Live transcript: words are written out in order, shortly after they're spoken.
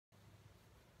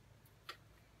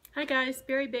Hi guys,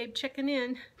 Berry Babe checking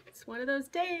in. It's one of those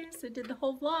days. I did the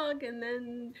whole vlog and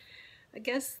then I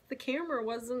guess the camera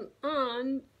wasn't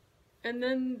on and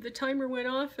then the timer went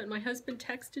off and my husband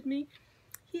texted me.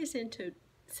 He is into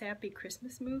sappy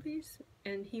Christmas movies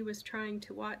and he was trying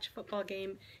to watch a football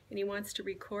game and he wants to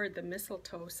record the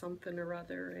mistletoe something or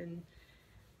other and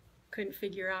couldn't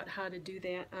figure out how to do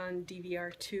that on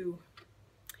DVR2.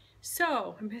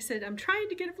 So I said, I'm trying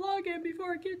to get a vlog in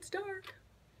before it gets dark.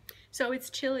 So it's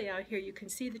chilly out here. You can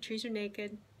see the trees are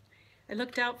naked. I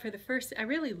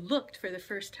really looked for the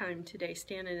first time today,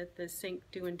 standing at the sink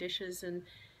doing dishes, and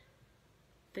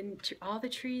then all the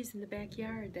trees in the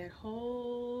backyard, that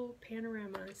whole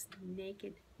panorama is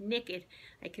naked.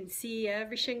 I can see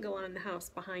every shingle on the house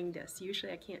behind us.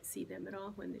 Usually I can't see them at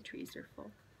all when the trees are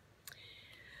full.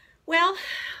 Well,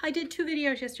 I did 2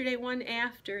 videos yesterday, one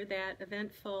after that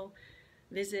eventful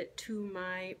visit to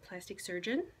my plastic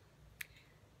surgeon.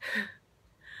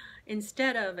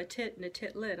 Instead of a tit and a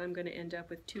titlet, I'm going to end up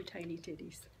with 2 tiny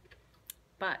titties.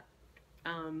 But,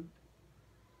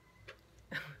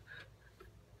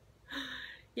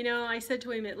 you know, I said to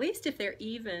him, at least if they're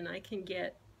even, I can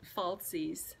get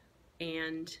falsies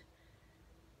and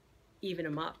even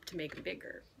them up to make them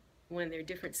bigger. When they're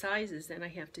different sizes, then I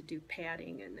have to do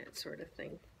padding and that sort of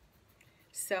thing.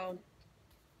 So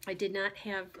I did not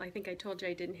have, I think I told you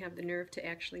I didn't have the nerve to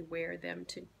actually wear them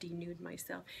to denude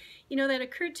myself. You know, that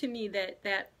occurred to me that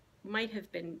that might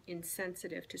have been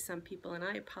insensitive to some people, and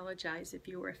I apologize if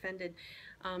you were offended.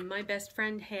 My best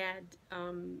friend had,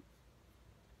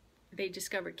 they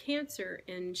discovered cancer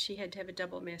and she had to have a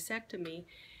double mastectomy,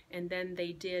 and then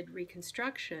they did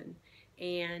reconstruction,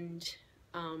 and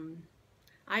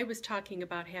I was talking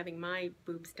about having my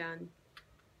boobs done,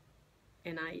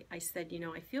 and I said, you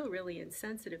know, I feel really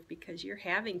insensitive because you're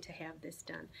having to have this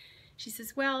done. She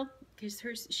says, well,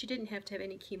 because she didn't have to have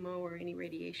any chemo or any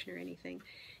radiation or anything.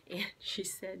 And she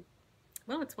said,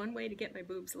 well, it's one way to get my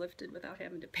boobs lifted without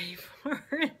having to pay for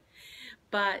it.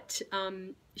 But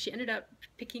she ended up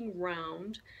picking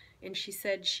round, and she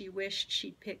said she wished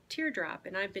she'd picked teardrop.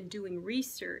 And I've been doing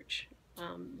research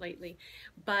lately,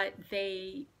 but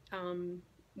they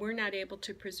were not able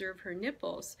to preserve her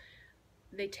nipples.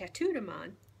 They tattooed them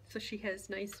on, so she has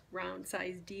nice round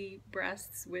size D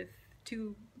breasts with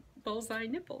 2 bullseye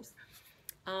nipples.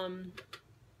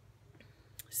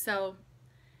 So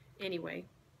anyway,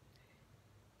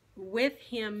 with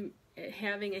him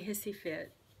having a hissy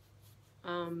fit,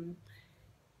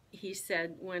 he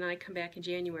said, when I come back in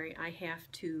January, I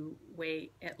have to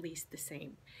weigh at least the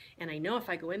same. And I know if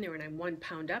I go in there and I'm 1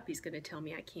 pound up, he's going to tell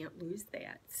me I can't lose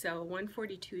that. So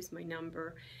 142 is my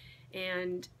number.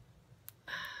 And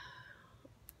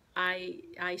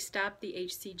I stopped the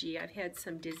HCG. I've had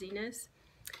some dizziness,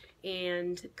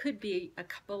 and it could be a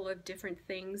couple of different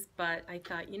things, but I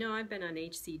thought, you know, I've been on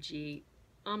HCG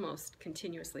almost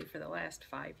continuously for the last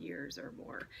 5 years or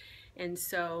more. And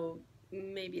so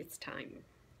maybe it's time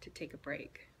to take a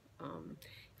break.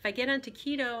 If I get onto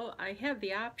keto, I have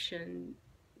the option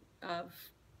of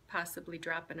possibly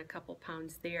dropping a couple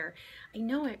pounds there. I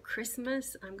know at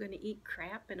Christmas I'm going to eat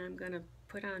crap and I'm going to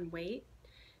put on weight,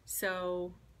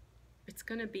 so it's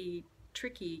going to be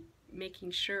tricky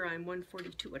making sure I'm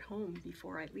 142 at home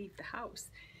before I leave the house.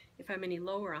 If I'm any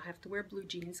lower, I'll have to wear blue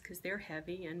jeans because they're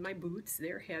heavy, and my boots,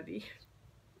 they're heavy.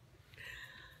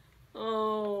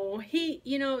 Oh, he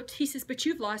says, but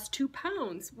you've lost 2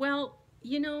 pounds. Well,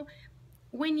 you know,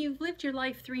 when you've lived your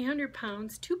life 300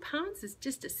 pounds, 2 pounds is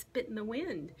just a spit in the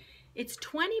wind. It's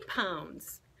 20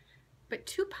 pounds. But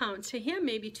 2 pounds, to him,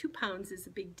 maybe 2 pounds is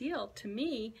a big deal. To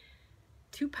me,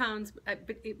 2 pounds,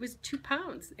 but it was 2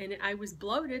 pounds. And I was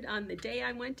bloated on the day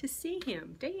I went to see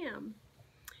him. Damn.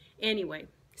 Anyway,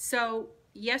 so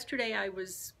yesterday I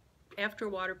was, after a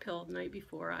water pill the night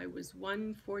before, I was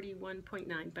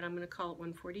 141.9, but I'm going to call it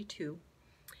 142.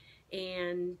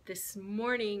 And this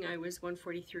morning I was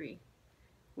 143,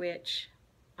 which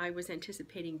I was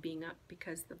anticipating being up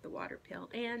because of the water pill.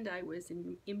 And I was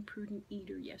an imprudent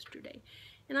eater yesterday.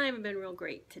 And I haven't been real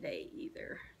great today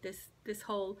either. This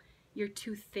whole, you're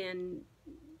too thin.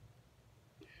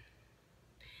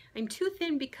 I'm too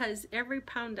thin because every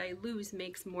pound I lose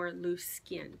makes more loose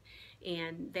skin,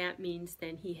 and that means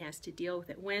then he has to deal with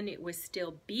it. When it was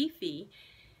still beefy,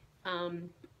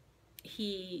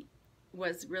 he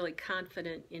was really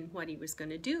confident in what he was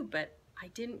going to do, but I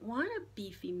didn't want a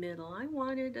beefy middle. I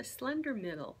wanted a slender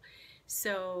middle.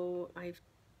 So I've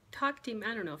talked him,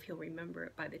 I don't know if he'll remember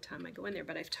it by the time I go in there,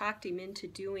 but I've talked him into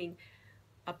doing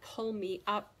a pull me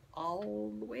up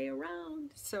all the way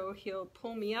around. So he'll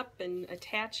pull me up and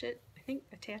attach it, I think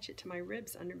attach it to my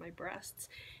ribs under my breasts,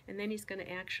 and then he's going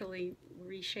to actually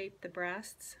reshape the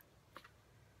breasts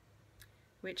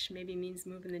which maybe means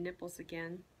moving the nipples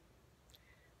again,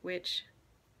 which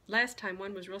last time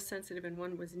one was real sensitive and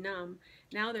one was numb.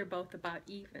 Now they're both about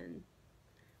even,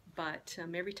 but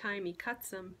every time he cuts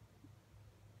them,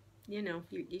 you know,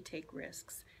 you take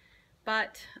risks.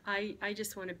 But I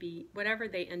just want to be, whatever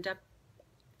they end up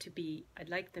to be, I'd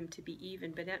like them to be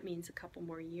even, but that means a couple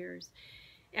more years.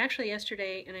 Actually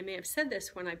yesterday, and I may have said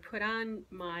this when I put on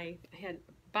I had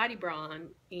body bra on,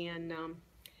 and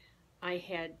I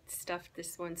had stuffed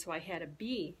this one so I had a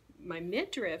B. My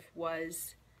midriff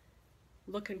was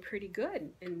looking pretty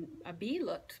good, and a B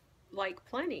looked like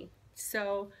plenty.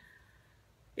 So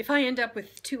if I end up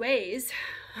with 2 A's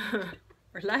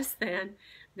or less than,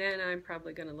 then I'm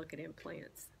probably going to look at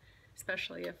implants,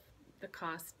 especially if the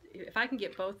cost, if I can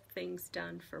get both things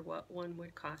done for what one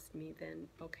would cost me, then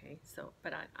okay. So,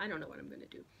 but I don't know what I'm going to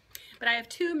do. But I have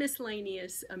 2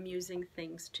 miscellaneous amusing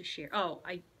things to share. Oh,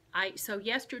 so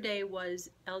yesterday was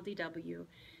LDW.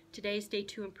 Today's day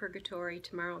 2 in Purgatory.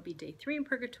 Tomorrow will be day 3 in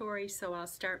Purgatory. So I'll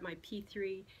start my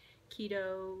P3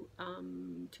 keto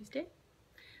Tuesday.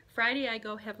 Friday I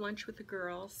go have lunch with the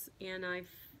girls, and I've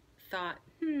thought,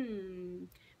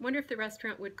 wonder if the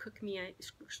restaurant would cook me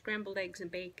scrambled eggs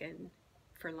and bacon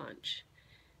for lunch.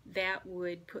 That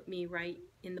would put me right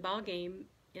in the ball game,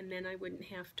 and then I wouldn't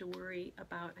have to worry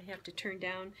about, I have to turn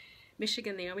down.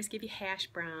 Michigan, they always give you hash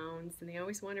browns, and they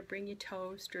always want to bring you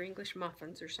toast or English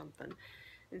muffins or something.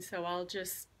 And so I'll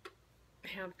just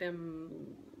have them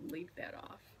leave that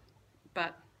off.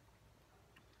 But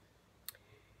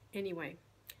anyway,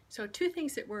 so 2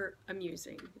 things that were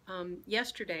amusing.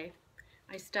 Yesterday,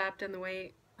 I stopped on the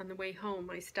way home.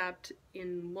 I stopped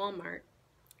in Walmart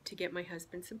to get my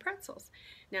husband some pretzels.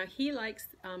 Now he likes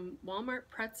Walmart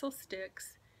pretzel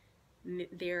sticks.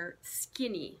 They're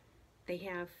skinny. They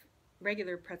have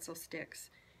regular pretzel sticks,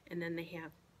 and then they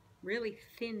have really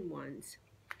thin ones.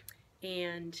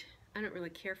 And I don't really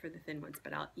care for the thin ones,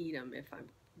 but I'll eat them if I'm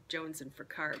jonesing for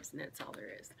carbs, and that's all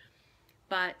there is.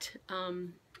 But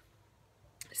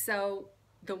so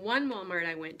the one Walmart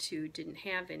I went to didn't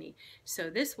have any. So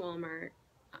this Walmart,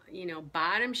 you know,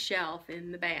 bottom shelf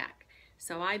in the back.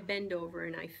 So I bend over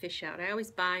and I fish out. I always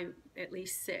buy at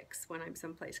least 6 when I'm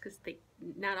someplace, because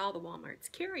not all the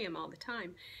Walmarts carry them all the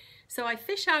time. So I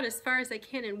fish out as far as I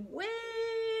can, and way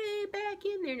back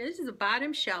in there, now this is a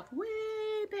bottom shelf, way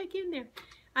back in there.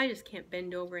 I just can't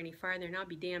bend over any farther, and I'll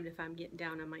be damned if I'm getting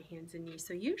down on my hands and knees.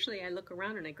 So usually I look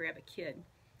around and I grab a kid.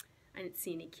 I didn't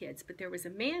see any kids, but there was a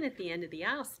man at the end of the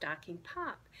aisle stocking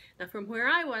pop. Now from where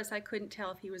I was, I couldn't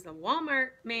tell if he was a Walmart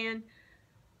man,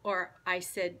 or I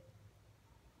said,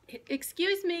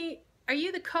 "Excuse me, are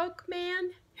you the Coke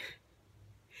man?"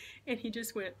 And he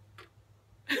just went.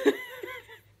 He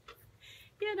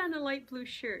had on a light blue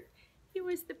shirt. He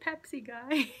was the Pepsi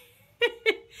guy.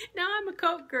 Now I'm a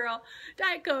Coke girl,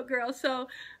 Diet Coke girl, so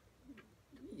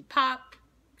pop,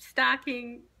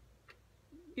 stocking,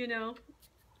 you know,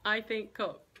 I think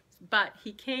Coke. But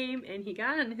he came and he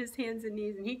got on his hands and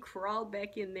knees and he crawled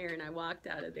back in there, and I walked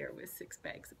out of there with 6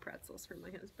 bags of pretzels for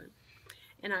my husband.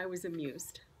 And I was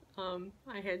amused.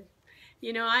 I had,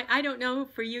 you know, I don't know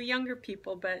for you younger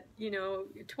people, but, you know,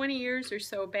 20 years or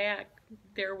so back,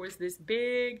 there was this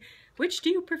big, which do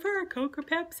you prefer, Coke or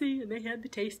Pepsi? And they had the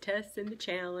taste test and the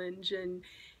challenge, and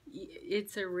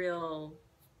it's a real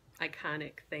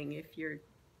iconic thing. If you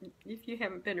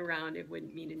haven't been around, it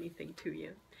wouldn't mean anything to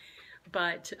you.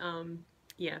 But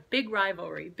yeah, big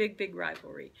rivalry, big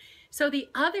rivalry. So the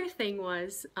other thing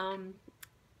was,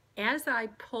 as I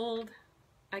pulled,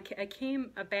 I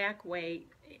came a back way.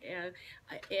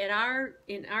 In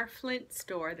our Flint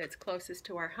store that's closest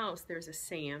to our house, there's a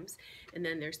Sam's, and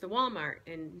then there's the Walmart.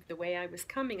 And the way I was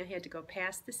coming, I had to go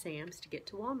past the Sam's to get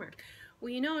to Walmart. Well,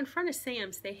 you know, in front of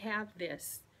Sam's, they have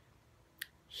this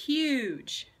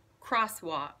huge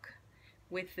crosswalk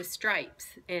with the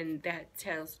stripes, and that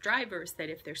tells drivers that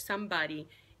if there's somebody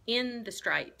in the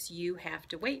stripes, you have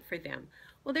to wait for them.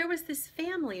 Well, there was this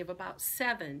family of about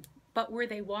 7, but were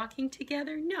they walking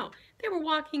together? No, they were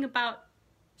walking about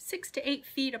 6 to 8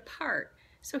 feet apart.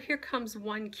 So here comes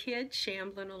one kid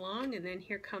shambling along, and then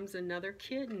here comes another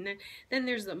kid, and then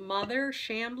there's a mother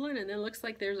shambling, and then it looks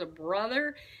like there's a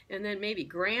brother, and then maybe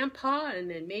grandpa, and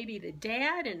then maybe the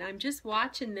dad, and I'm just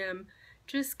watching them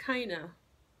just kind of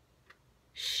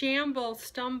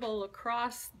stumble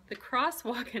across the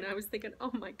crosswalk, and I was thinking,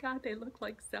 oh my God, they look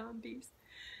like zombies.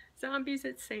 Zombies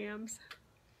at Sam's.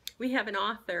 We have an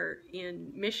author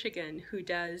in Michigan who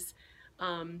does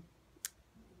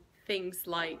things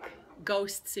like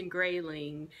ghosts in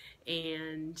Grayling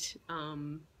and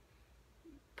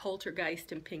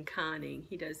poltergeist and pinconning.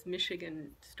 He does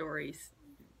Michigan stories,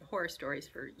 horror stories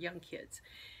for young kids.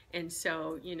 And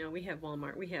so, you know, we have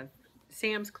Walmart, we have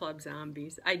Sam's Club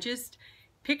zombies. I just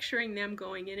picturing them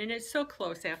going in, and it's so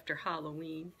close after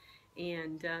Halloween.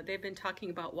 And they've been talking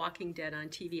about Walking Dead on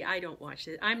TV. I don't watch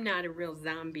it. I'm not a real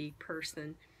zombie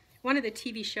person. One of the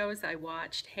TV shows I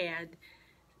watched had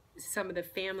some of the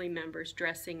family members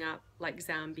dressing up like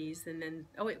zombies, and then,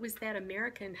 oh, it was that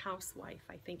American Housewife.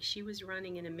 I think she was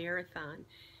running in a marathon,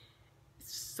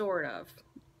 sort of,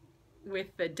 with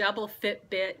the double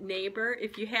Fitbit neighbor.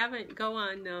 If you haven't, go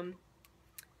on,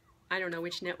 I don't know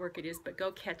which network it is, but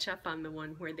go catch up on the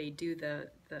one where they do the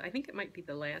I think it might be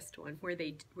the last one,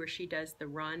 where she does the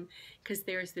run, because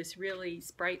there's this really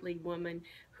sprightly woman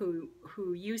who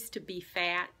used to be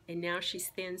fat and now she's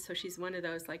thin, so she's one of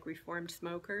those like reformed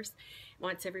smokers,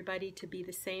 wants everybody to be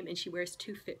the same, and she wears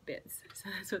 2 Fitbits, so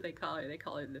that's what they call her. They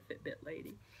call her the Fitbit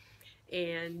lady.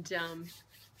 And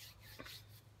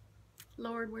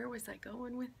Lord, where was I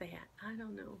going with that? I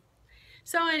don't know.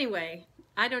 So anyway,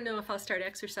 I don't know if I'll start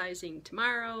exercising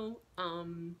tomorrow,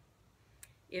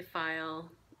 if I'll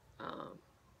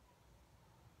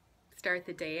start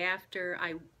the day after.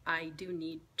 I do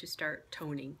need to start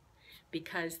toning,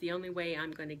 because the only way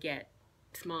I'm going to get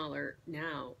smaller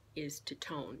now is to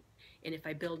tone. And if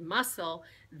I build muscle,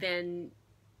 then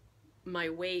my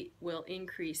weight will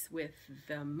increase with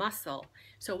the muscle.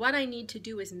 So what I need to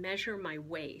do is measure my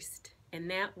waist. And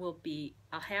that will be,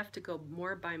 I'll have to go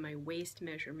more by my waist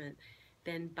measurement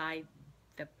than by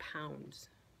the pounds.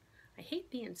 I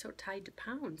hate being so tied to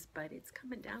pounds, but it's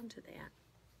coming down to that.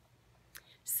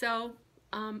 So,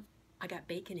 I got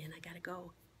bacon in, I gotta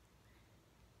go.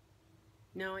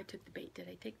 No, I took the bait. Did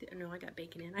I take the, no, I got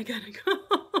bacon in, I gotta go.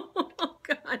 Oh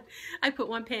God, I put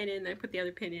one pan in, I put the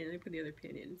other pan in, I put the other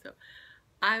pan in. So,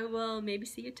 I will maybe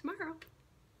see you tomorrow.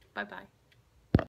 Bye-bye.